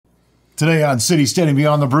Today on City Steading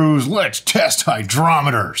Beyond the Brews, let's test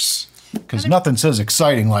hydrometers. Because nothing says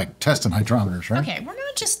exciting like testing hydrometers, right? Okay, we're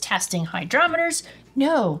not just testing hydrometers.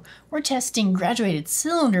 No, we're testing graduated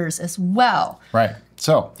cylinders as well. Right.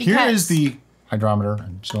 So here is the hydrometer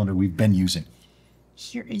and cylinder we've been using.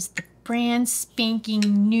 Here is the brand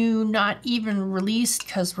spanking new, not even released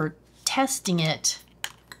because we're testing it,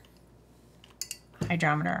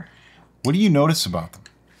 hydrometer. What do you notice about them?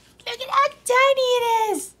 Look at how tiny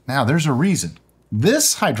it is. Now, there's a reason.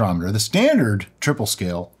 This hydrometer, the standard triple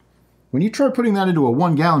scale, when you try putting that into a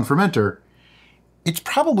 1 gallon fermenter, it's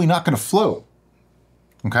probably not going to float,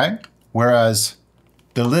 okay? Whereas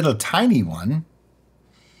the little tiny one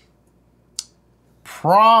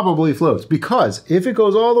probably floats, because if it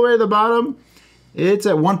goes all the way to the bottom, it's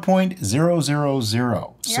at 1.000. You're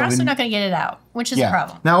also not going to get it out, which is a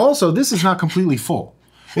problem. Now also, this is not completely full.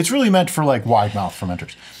 It's really meant for like wide mouth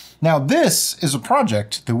fermenters. Now this is a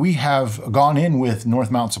project that we have gone in with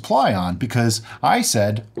North Mountain Supply on because I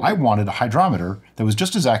said I wanted a hydrometer that was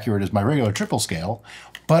just as accurate as my regular triple scale,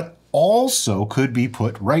 but also could be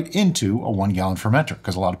put right into a 1 gallon fermenter,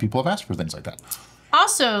 because a lot of people have asked for things like that.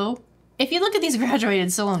 Also, if you look at these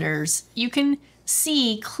graduated cylinders, you can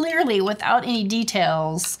see clearly without any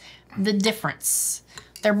details the difference.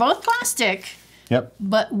 They're both plastic. Yep.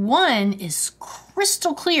 But one is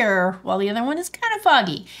crystal clear while the other one is kind of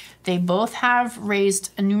foggy. They both have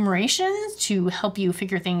raised enumeration to help you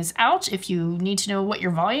figure things out if you need to know what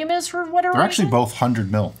your volume is for whatever They're reason. actually both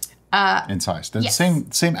 100 mil in size. They're yes. the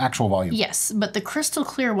same actual volume. Yes, but the crystal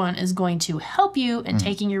clear one is going to help you in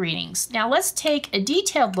taking your readings. Now let's take a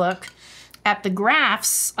detailed look at the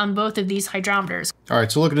graphs on both of these hydrometers. All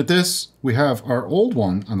right, so looking at this, we have our old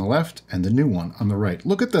one on the left and the new one on the right.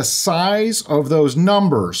 Look at the size of those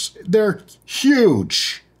numbers. They're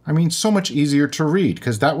huge. I mean, so much easier to read,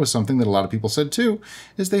 because that was something that a lot of people said too,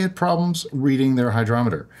 is they had problems reading their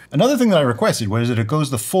hydrometer. Another thing that I requested was that it goes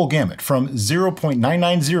the full gamut from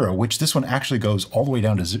 0.990, which this one actually goes all the way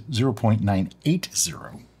down to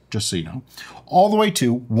 0.980. Just so you know, all the way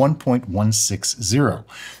to 1.160.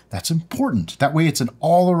 That's important. That way it's an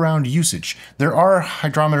all-around usage. There are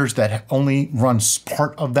hydrometers that only run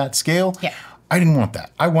part of that scale. Yeah. I didn't want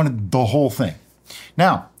that. I wanted the whole thing.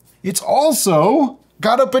 Now, it's also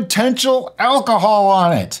got a potential alcohol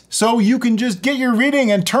on it. So you can just get your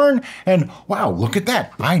reading and turn and, wow, look at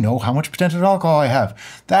that. I know how much potential alcohol I have.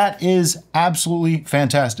 That is absolutely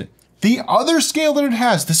fantastic. The other scale that it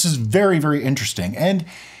has, this is very, very interesting. And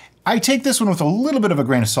I take this one with a little bit of a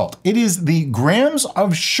grain of salt. It is the grams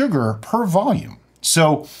of sugar per volume.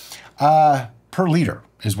 So per liter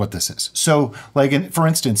is what this is. So like, for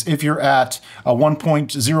instance, if you're at a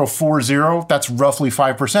 1.040, that's roughly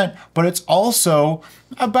 5%, but it's also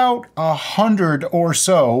about 100 or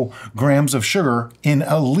so grams of sugar in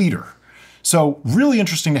a liter. So really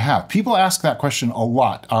interesting to have. People ask that question a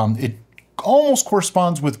lot. It almost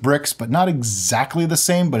corresponds with bricks, but not exactly the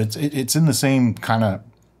same, but it's in the same kind of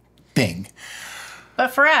thing.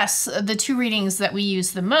 But for us, the two readings that we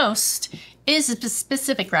use the most is the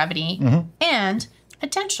specific gravity and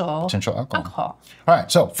potential alcohol. All right,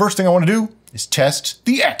 so first thing I want to do is test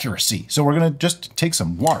the accuracy. So we're going to just take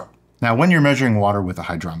some water. Now, when you're measuring water with a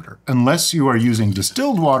hydrometer, unless you are using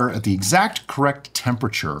distilled water at the exact correct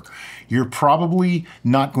temperature, you're probably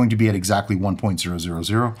not going to be at exactly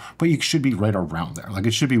 1.000, but you should be right around there. Like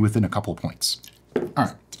it should be within a couple of points. All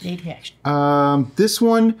right. Delayed reaction.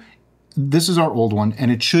 This is our old one,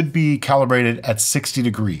 and it should be calibrated at 60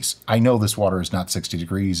 degrees. I know this water is not 60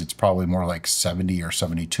 degrees. It's probably more like 70 or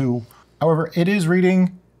 72. However, it is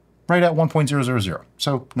reading right at 1.000,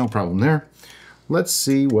 so no problem there. Let's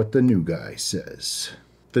see what the new guy says.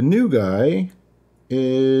 The new guy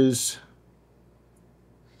is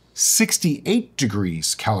 68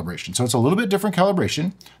 degrees calibration. So it's a little bit different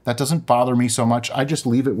calibration. That doesn't bother me so much. I just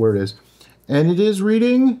leave it where it is. And it is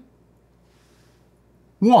reading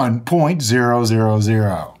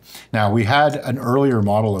 1.000. Now, we had an earlier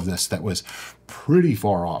model of this that was pretty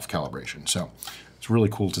far off calibration. So it's really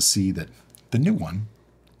cool to see that the new one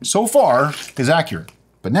so far is accurate.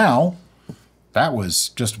 But now, that was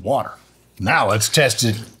just water. Now let's test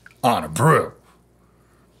it on a brew.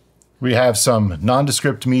 We have some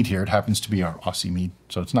nondescript mead here. It happens to be our Aussie mead,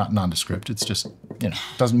 so it's not nondescript. It's just, you know,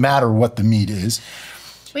 it doesn't matter what the mead is.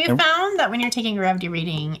 We have found that when you're taking a gravity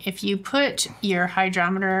reading, if you put your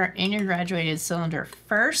hydrometer in your graduated cylinder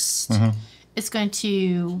first, it's going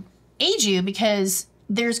to aid you because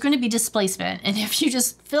there's going to be displacement. And if you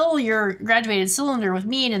just fill your graduated cylinder with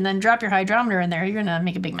mead and then drop your hydrometer in there, you're going to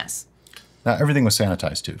make a big mess. Now, everything was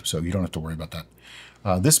sanitized too, so you don't have to worry about that.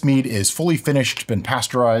 This mead is fully finished, been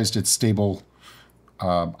pasteurized, it's stable.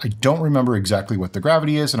 I don't remember exactly what the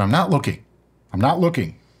gravity is, and I'm not looking.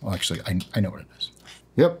 Well, actually, I know what it is.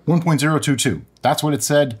 Yep, 1.022. That's what it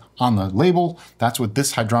said on the label. That's what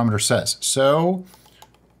this hydrometer says. So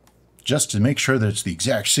just to make sure that it's the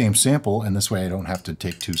exact same sample, and this way I don't have to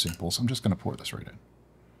take 2 samples, I'm just going to pour this right in.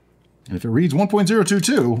 And if it reads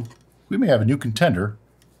 1.022, we may have a new contender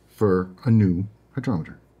for a new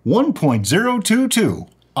hydrometer. 1.022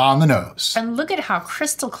 on the nose. And look at how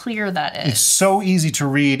crystal clear that is. It's so easy to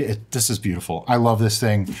read. This is beautiful. I love this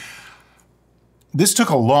thing. This took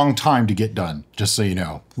a long time to get done, just so you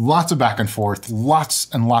know. Lots of back and forth, lots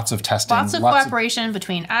and lots of testing. Lots of cooperation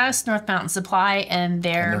between us, North Mountain Supply, and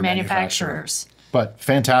their manufacturers. But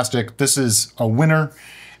fantastic. This is a winner.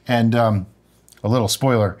 And a little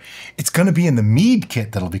spoiler, it's going to be in the Mead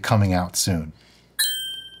Kit that'll be coming out soon.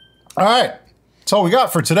 All right. That's all we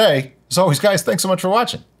got for today. As always, guys, thanks so much for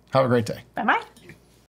watching. Have a great day. Bye-bye.